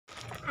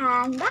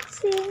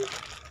Unboxing.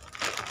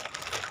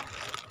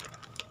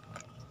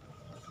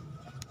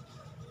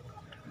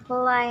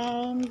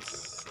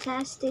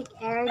 Fantastic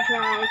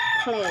Airdry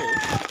clay.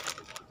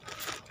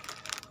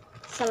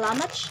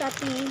 Salamat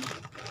Shopee.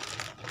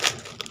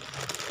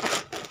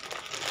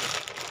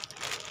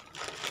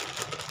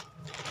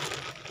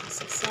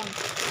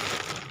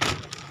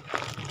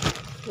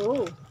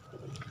 Oh.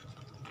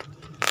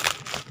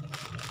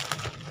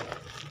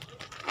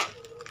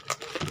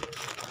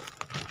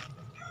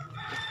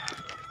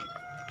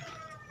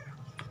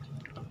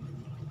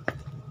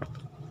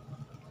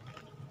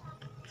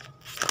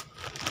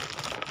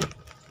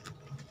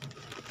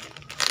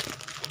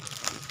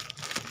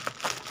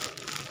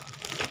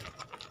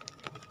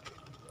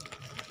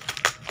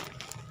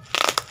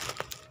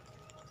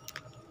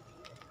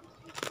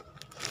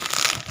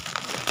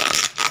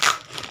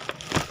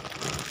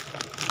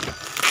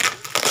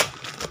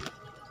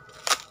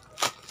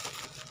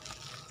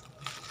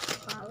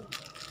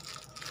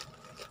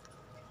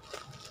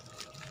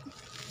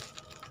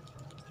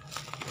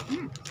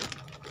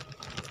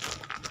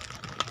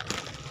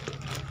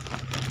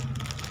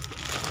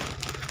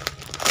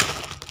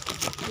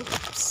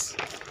 Oops.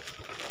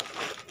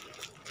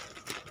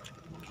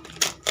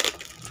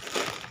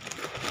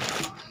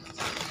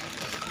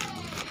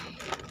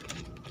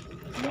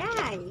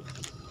 Yay.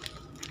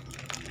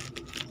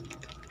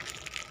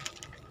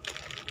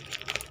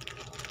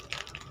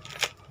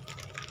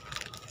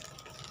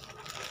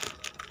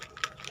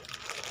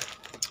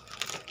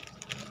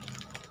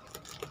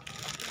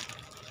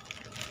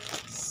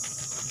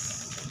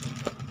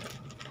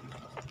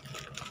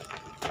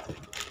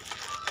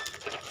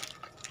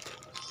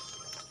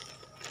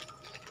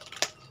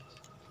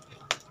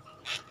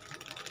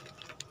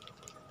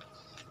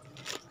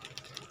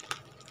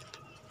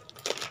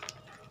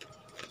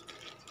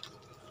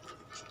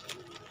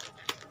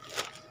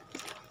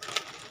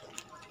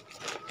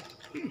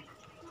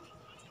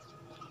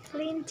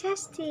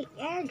 Fantastic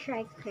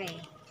Airdry clay.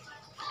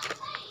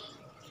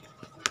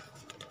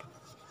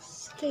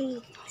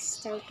 Skate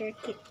starter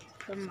kit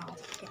promo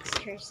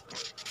texture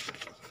stuff.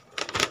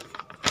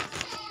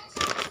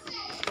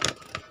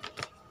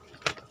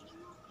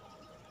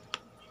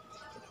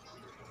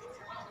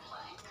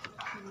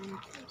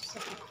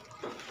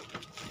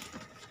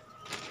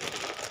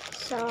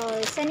 So,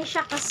 isa ni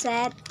siya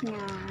ka-set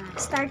na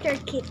starter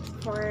kit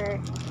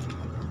for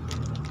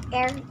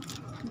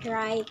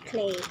Airdry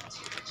clay.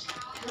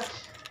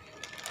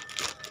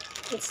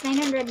 It's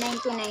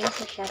 999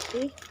 sa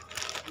Shopee.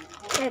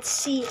 Let's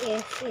see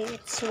if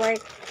it's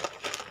worth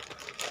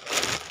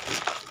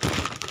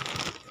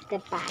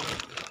the buy.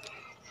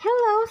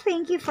 Hello,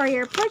 thank you for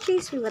your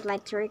purchase. We would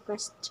like to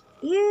request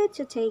you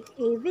to take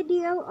a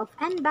video of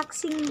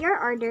unboxing your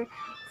order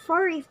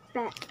for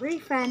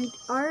refund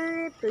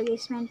or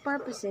replacement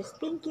purposes.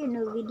 Thank you.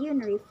 No video,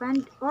 no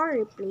refund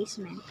or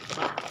replacement.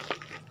 Wow.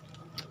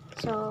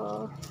 So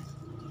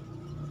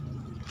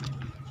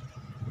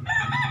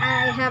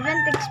I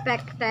haven't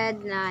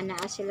expected na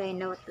sila yung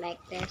note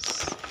like this.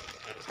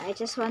 So I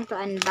just want to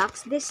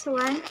unbox this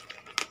one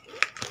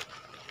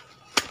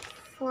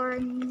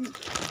for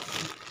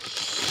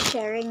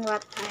sharing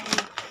what I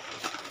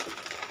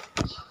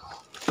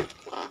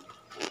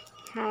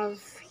have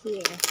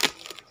here.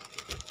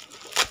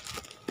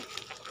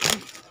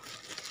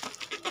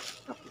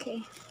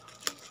 Okay.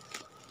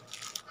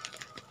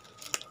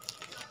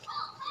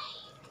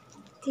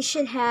 This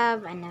should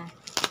have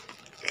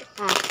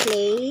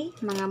clay,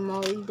 mga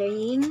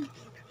molding,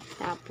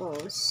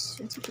 tapos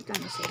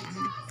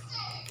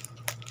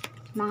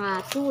mga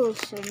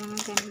tools or mga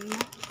ganun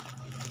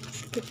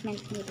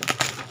equipment nila.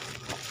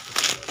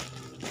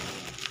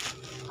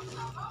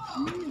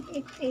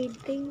 It's a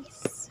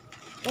base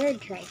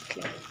Airdry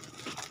clay.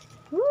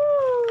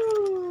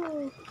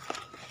 Woo!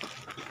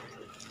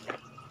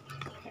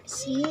 Let's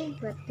see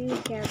what we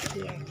have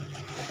here.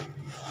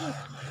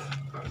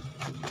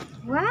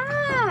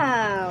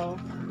 Wow!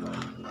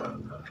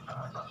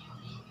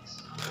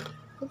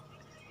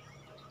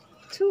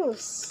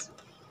 Tools.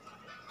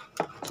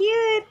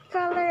 Cute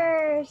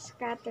colors,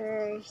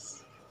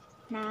 cutters,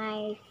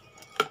 knife.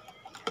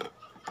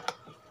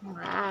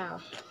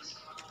 Wow.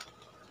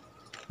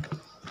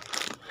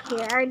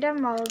 Here are the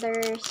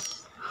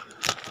molders.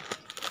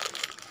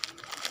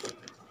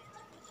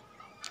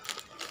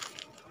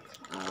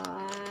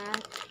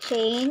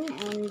 Chain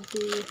and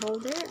the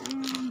holder.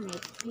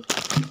 Maybe.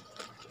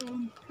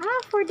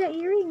 For the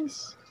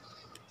earrings.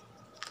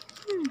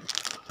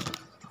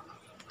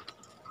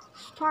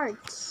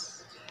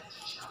 Parts.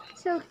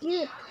 So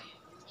cute.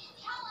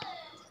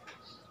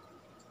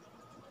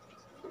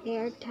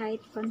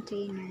 Airtight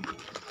container.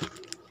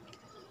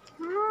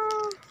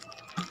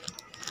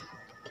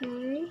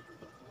 Okay.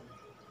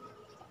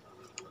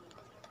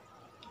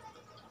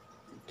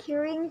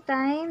 Curing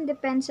time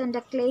depends on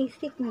the clay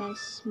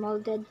thickness.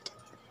 Molded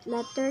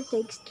letter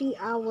takes 3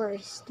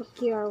 hours to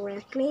cure,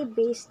 while clay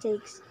base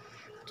takes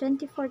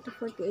 24 to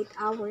 48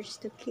 hours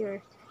to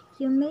cure.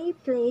 You may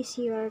place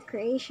your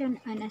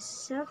creation on a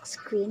silk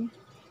screen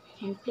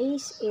and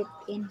place it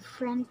in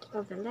front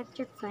of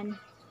electric fan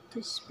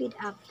to speed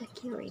up the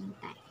curing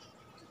time.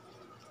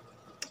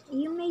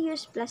 You may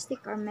use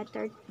plastic or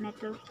metal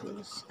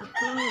tools.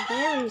 Apply a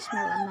very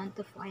small amount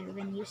of oil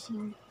when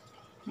using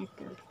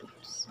metal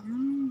tools.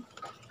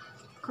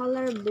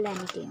 Color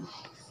blending.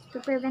 To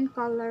prevent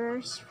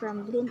colors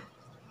from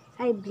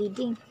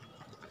bleeding,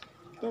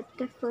 let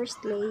the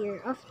first layer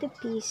of the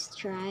piece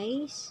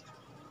dries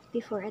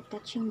before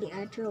attaching the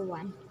other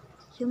one.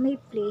 You may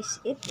place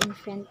it in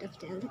front of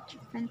the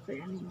electric fan for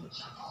a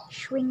minute.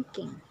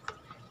 Shrinking.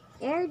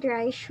 Air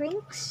dry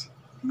shrinks.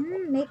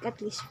 Make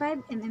at least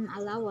 5 mm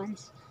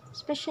allowance,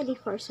 especially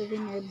for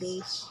souvenir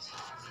base.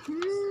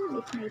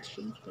 It might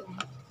shrink the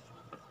end.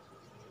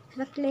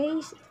 The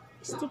clay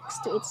sticks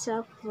to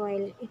itself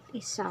while it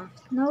is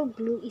soft. No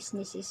glue is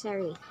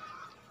necessary.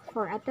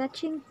 For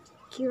attaching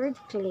cured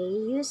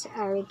clay, use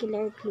a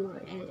regular glue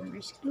or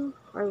Elmer's glue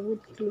or wood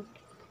glue.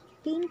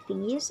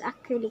 Painting. Use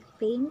acrylic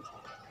paint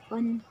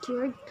on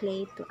cured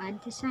clay to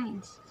add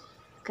designs.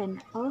 You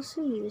can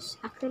also use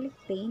acrylic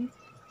paint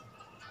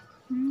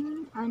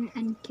on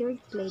uncured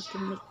clay to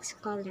mix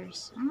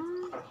colors.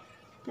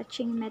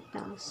 Touching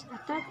metals.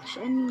 Attach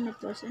any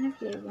metals on a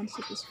clay once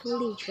it is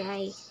fully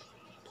dry,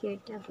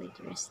 cured to avoid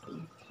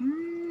rusting.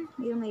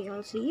 You may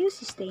also use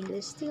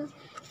stainless steel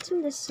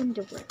to lessen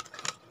the work.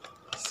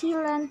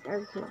 Sealant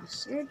or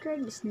gloss.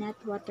 Airdry is not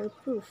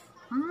waterproof.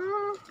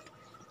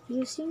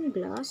 Using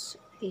gloss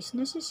is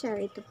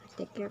necessary to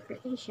protect your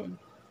creation.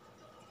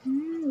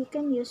 You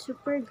can use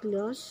super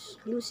gloss,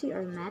 glossy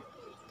or matte,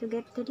 to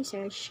get the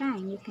desired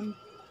shine. You can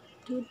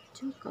do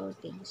 2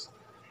 coatings.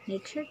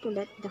 Make sure to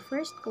let the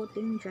first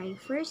coating dry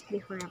first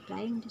before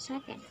applying the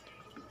second.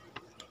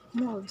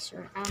 Molds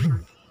or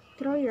anode.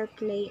 Throw your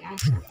clay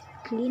as a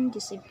clean,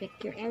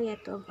 disinfect your area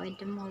to avoid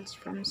the molds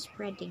from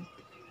spreading.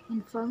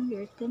 Inform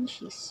your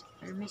tenshis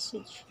or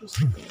message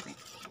using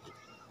direct.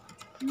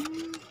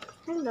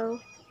 Hello.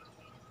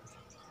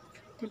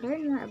 To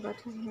learn more about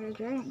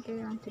Airdry and get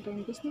on to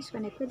learn business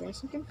connect with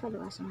us, you can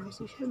follow us on our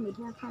social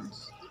media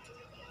accounts.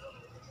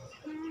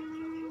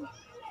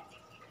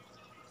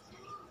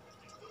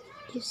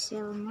 You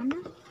sell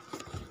muna?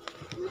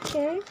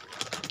 Okay.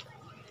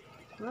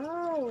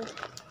 Wow.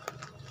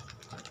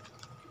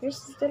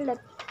 Here's the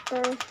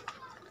letter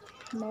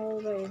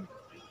molder.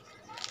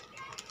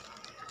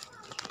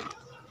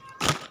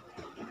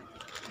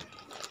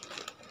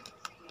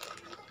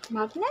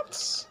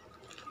 Magnets?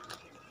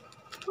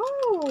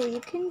 Oh, you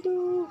can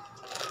do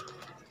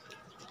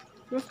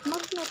rough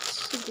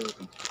magnets today.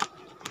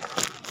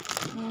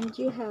 And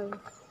you have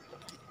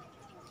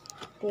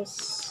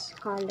these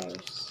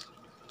colors: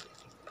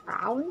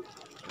 brown,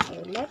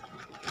 violet,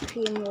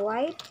 cream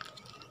white,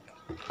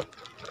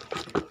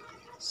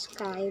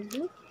 sky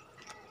blue,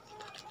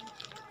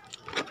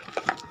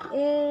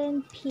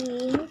 and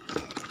pink,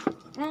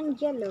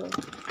 and yellow.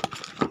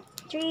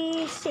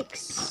 3,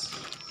 6.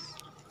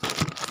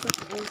 What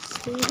else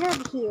do we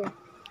have here?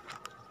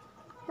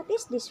 What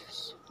is this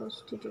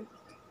supposed to do?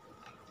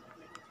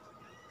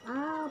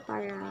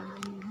 Para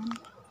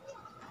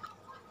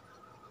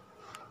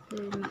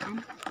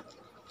lulmaan.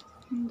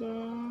 And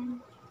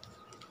then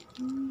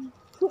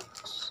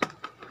hooks.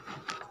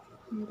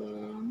 And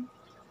then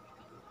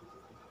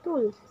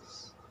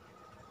tools.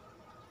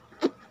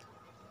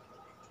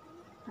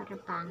 Para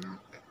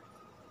pangak.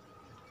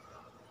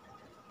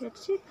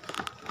 That's it.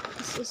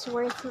 This is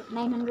worth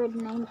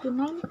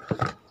 $999.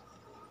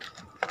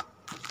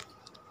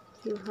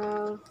 You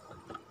have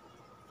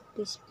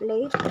this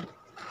plate,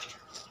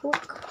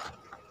 hook,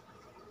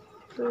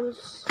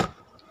 tools,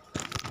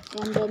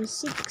 and then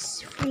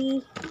 6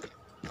 free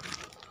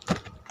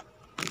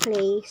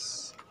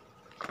clays,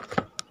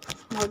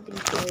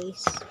 molding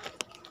clays,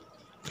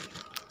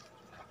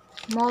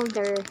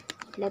 molder,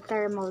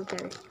 letter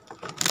molder,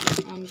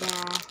 and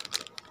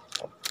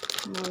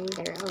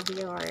molder of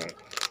your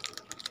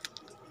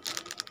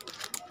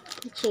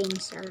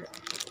chains or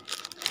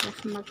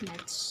rough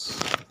magnets.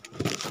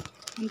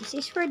 And this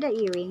is for the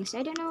earrings.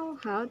 I don't know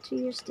how to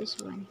use this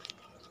one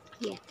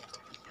yet.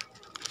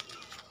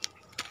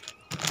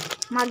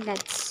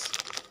 Magnets.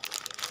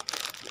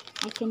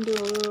 I can do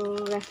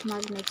rough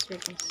magnets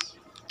with this.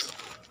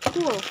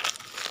 Cool.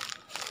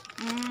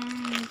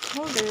 And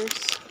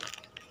holders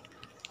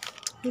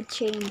with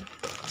chain.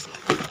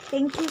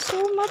 Thank you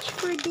so much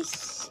for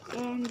this,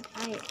 and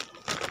I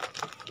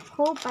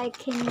hope I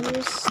can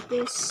use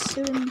this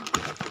soon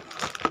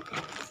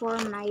for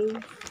my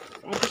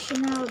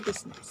additional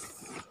business.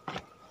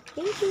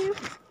 Thank you.